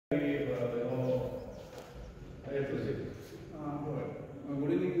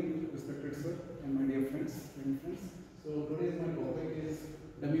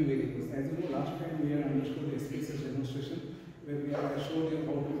As you know, last time we have understood the spaces demonstration where we have showed you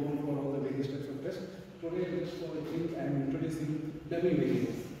how to go for all the various types of tests. Today, I am introducing dummy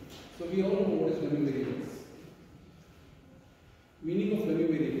variables. So we all know what is dummy variables. Meaning of dummy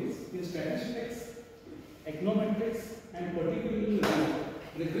variables in statistics, econometrics, and particularly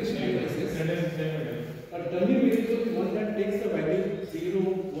regression analysis. A dummy variable is one that takes the value 0,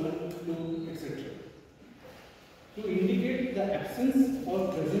 1, 2, etc. to indicate the absence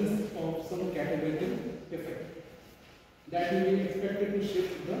or presence of some categorical effect that will be expected to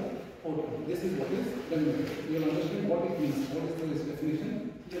shift the outcome. This is what is dummy variable. You will understand what it means. What is the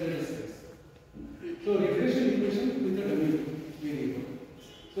definition? Let us discuss. So regression equation with a dummy variable.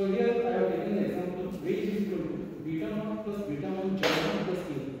 So here I have taken the example wage is equal to beta naught plus beta 1 gender plus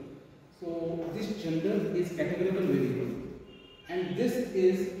A. So this gender is categorical variable and this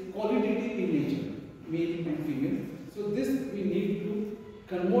is qualitative in nature, male and female. So this we need to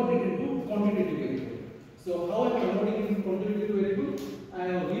convert it into quantitative variable. So how I am converting it into quantitative variable? I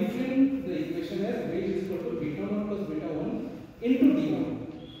have reframed the equation as wage is equal to beta naught plus beta 1 into D1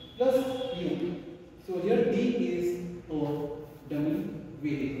 plus U. So here D is our dummy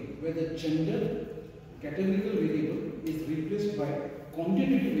variable, where the gender categorical variable is replaced by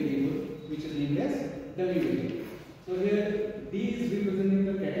quantitative variable, which is named as dummy variable. So here D is representing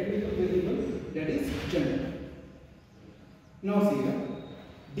the categorical variable, that is gender. Now see here,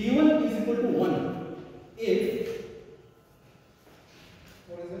 D1 is equal to 1 if,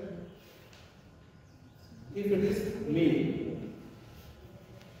 what is it? If it is male.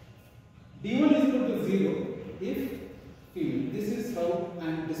 D1 is equal to 0 if female. This is how I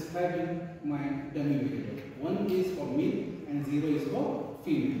am describing my dummy variable. 1 is for male and 0 is for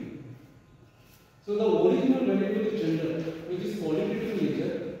female. So the original variable is gender, which is qualitative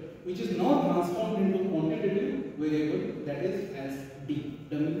nature, which is now transformed into quantitative variable, that is as D,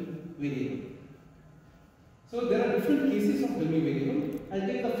 dummy variable. So there are different cases of dummy variable. I'll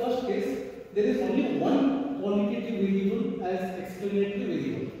take the first case. There is only one qualitative variable as explanatory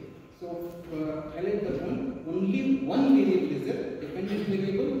variable. So highlight the one. Only one variable is there. Dependent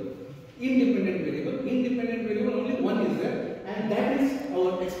variable, independent variable. Independent variable only one is there, and that is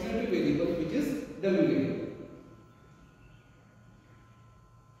our explanatory variable, which is dummy variable.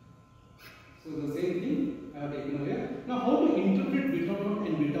 So the same thing I have taken over here. Now how to interpret beta naught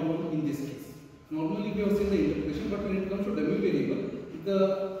and beta 1 in this case? Normally we have seen the interpretation, but when it comes to dummy variable,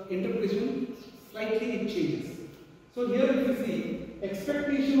 the interpretation slightly it changes. So here if you see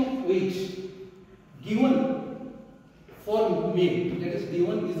expectation of wage given for male, that is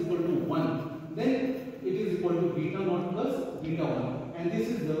D1 is equal to 1, then it is equal to beta naught plus beta 1, and this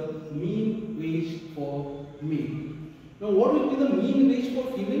is the mean wage for male. Now what will be the mean wage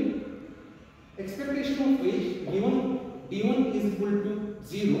for female? Expectation of wage given D1 is equal to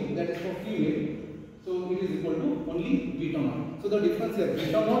 0, that is for female, so it is equal to only beta naught. So the difference here,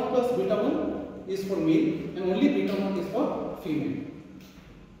 beta naught plus beta 1 is for male and only beta naught is for female.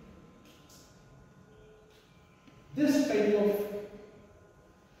 This type of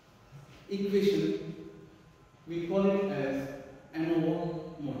equation we call it as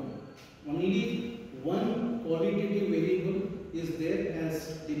ANOVA model. Only one qualitative variable is there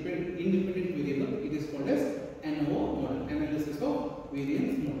as independent variable. It is called as ANOVA model, analysis of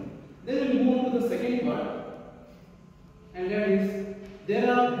variance model. Then we move on to the second part, and that is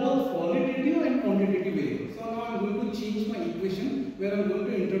there are both qualitative and quantitative variables. So now I am going to change my equation where I am going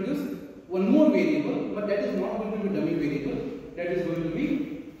to introduce one more variable, but that is not going to be dummy variable, that is going to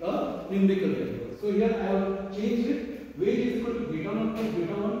be a numerical variable. So here I have changed it. Wage is equal to beta naught plus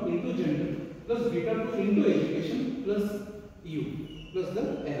beta 1 into gender plus beta 2 into education plus U plus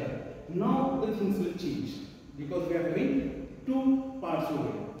the error. Now the things will change because we are having two parts over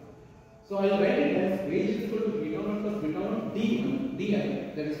here. So I will write it as wage is equal to beta naught plus beta 1 D1,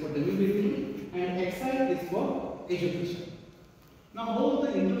 DI, that is for dummy variable, and XI is for education. Now how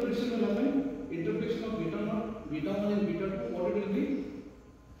the interpretation will happen? Interpretation of beta naught, beta 1 and beta 2, what it will be?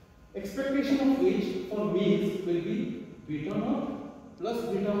 Expectation of wage for males will be beta naught plus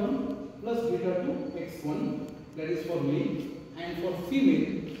beta 1 plus beta 2 x1, that is for male, and for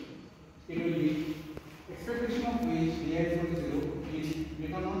female it will be expectation of wage di is equal to 0 is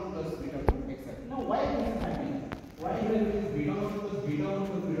beta naught plus beta 2 x. Now why this is happening? Why here it is beta naught plus beta 1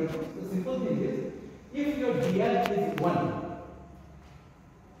 plus beta 2? The simple thing is, if your di is 1,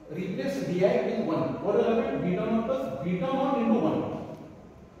 replace di with 1. What will happen? Beta naught plus beta naught into 1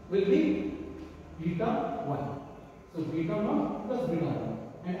 will be beta 1. So beta naught plus beta 1,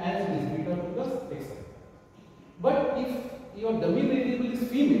 and as it is beta 2 plus xi. But if your dummy variable is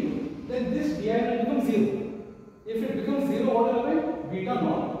female, then this di will become 0. If it becomes 0, what will happen? Beta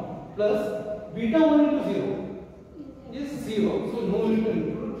naught plus beta 1 into 0 is 0. So no need to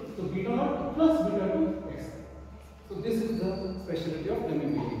include. So beta naught plus beta 2 x. So this is the specialty of dummy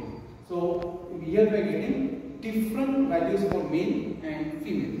variable. So here we are getting different values for male and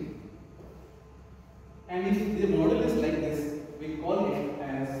female. And if the model is like this, we call it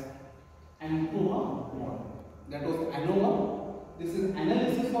as ANOVA model. That was ANOVA. This is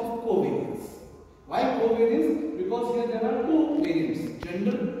analysis of covariance. Why covariance? Because here there are two variables: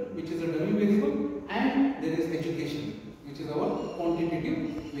 gender, which is a dummy variable, and there is education, which is our quantitative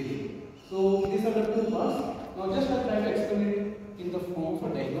variable. So these are the two parts. Now just I'll try to explain it in the form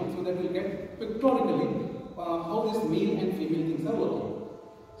of a diagram so that we'll get pictorially how this male and female things are working.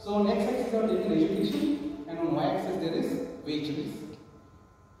 So on x-axis are taken education, and on y-axis there is wages.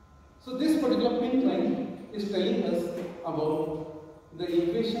 So this particular pink line is telling us about the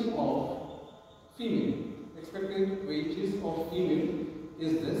equation of female. Expected wages of female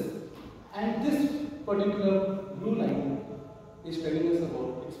is this, and this particular blue line is telling us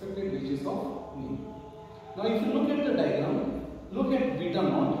about expected wages of male. Now if you look at the diagram, look at beta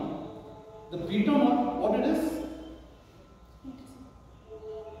naught. The beta naught, what it is?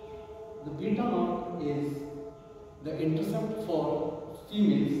 The beta naught is the intercept for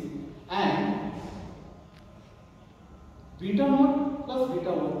females, and beta naught plus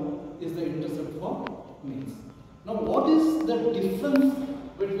beta 1 is the intercept for males. Now what is the difference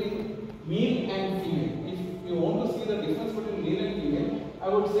between male and female? If you want to see the difference between male and female, I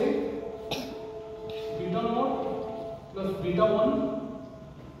would say beta naught plus beta 1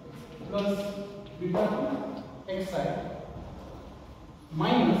 plus beta 2 xi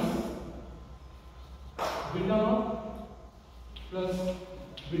minus beta naught plus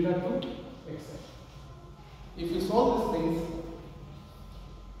beta 2 xi. If you solve these things,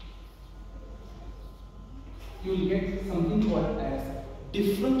 you will get something called as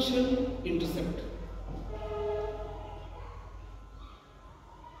differential intercept.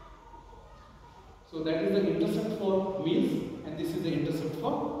 So that is the intercept for males, and this is the intercept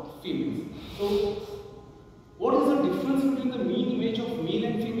for females. So what is the difference between the mean wage of male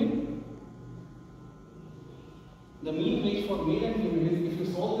and female? The mean wage for male and female is, if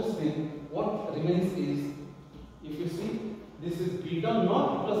you solve this thing, what remains is, if you see, this is beta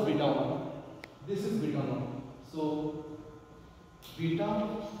naught plus beta 1. This is beta naught. So beta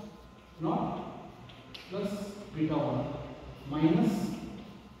naught plus beta 1 minus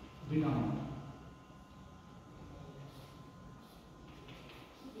beta naught.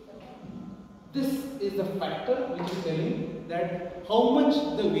 This is the factor which is telling that how much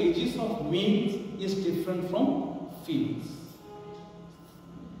the wages of males is different from females.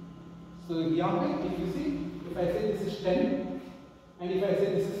 So here, if you see, if I say this is 10 and if I say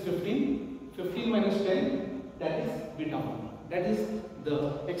this is 15, 15 minus 10, that is beta 1. That is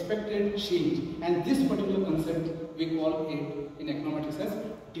the expected change, and this particular concept we call it in econometrics as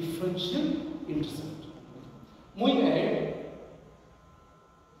differential intercept. Moving ahead,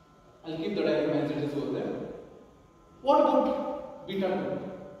 I'll keep the diagram as it is over there. What about beta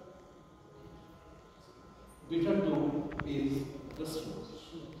 2? Beta 2 is the slope.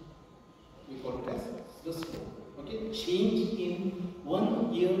 We call it as the slope. Okay, change in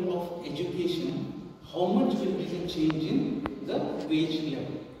 1 year of education, how much will be the change in the wage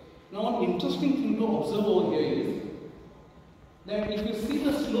level? Now, an interesting thing to observe over here is that if you see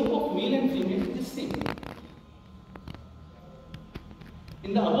the slope of male and female is same.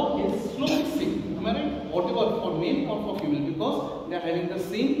 In the above case, slope is same. Am I right? Whatever for male or for female, because they are having the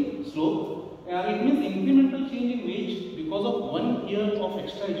same slope. It means incremental change in wage because of 1 year of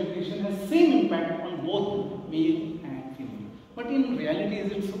extra education has same impact on both male and female. But in reality,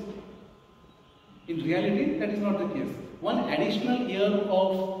 is it so? In reality, that is not the case. 1 additional year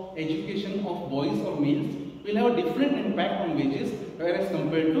of education of boys or males will have a different impact on wages whereas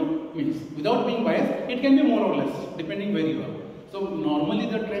compared to males. Without being biased, it can be more or less depending where you are. So normally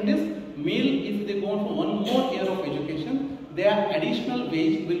the trend is male, if they go on for 1 more year of education, their additional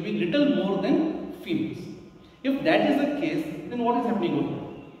wage will be little more than females. If that is the case, then what is happening over here?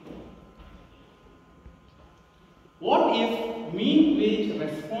 What if mean wage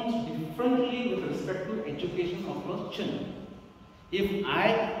responds differently with respect to education across children? If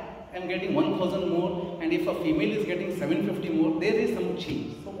I am getting 1000 more and if a female is getting 750 more, there is some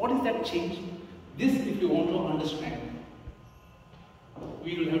change. So what is that change? This, if you want to understand,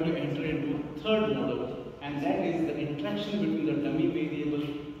 we will have to enter into third model, and that is the interaction between the dummy variable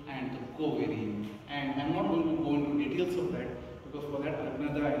and the covariable. And I am not going to go into details of that because for that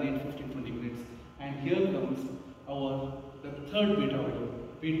another I need 15-20 minutes. And here comes the third beta value,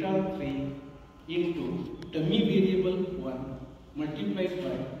 beta 3 into dummy variable 1 multiplied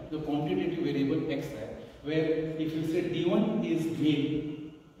by the quantitative variable xi, where if you say d1 is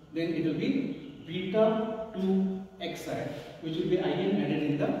male, then it will be beta 2 xi, which will be again added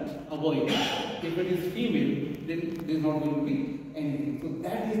in the above equation. If it is female, then there is not going to be anything. So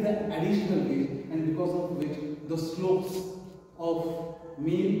that is the additional weight, and because of which the slopes of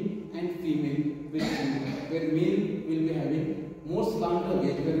male and female will change, where male will be having more slanter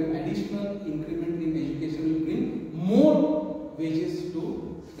wage, where an additional increment in education will bring more wages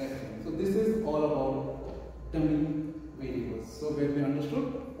to that. So this is all about dummy variables. So where we understood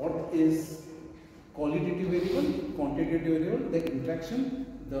what is qualitative variable, quantitative variable, the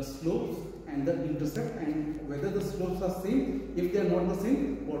interaction, the slopes and the intercept, and whether the slopes are same. If they are not the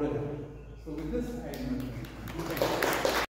same, what will happen? So with this I am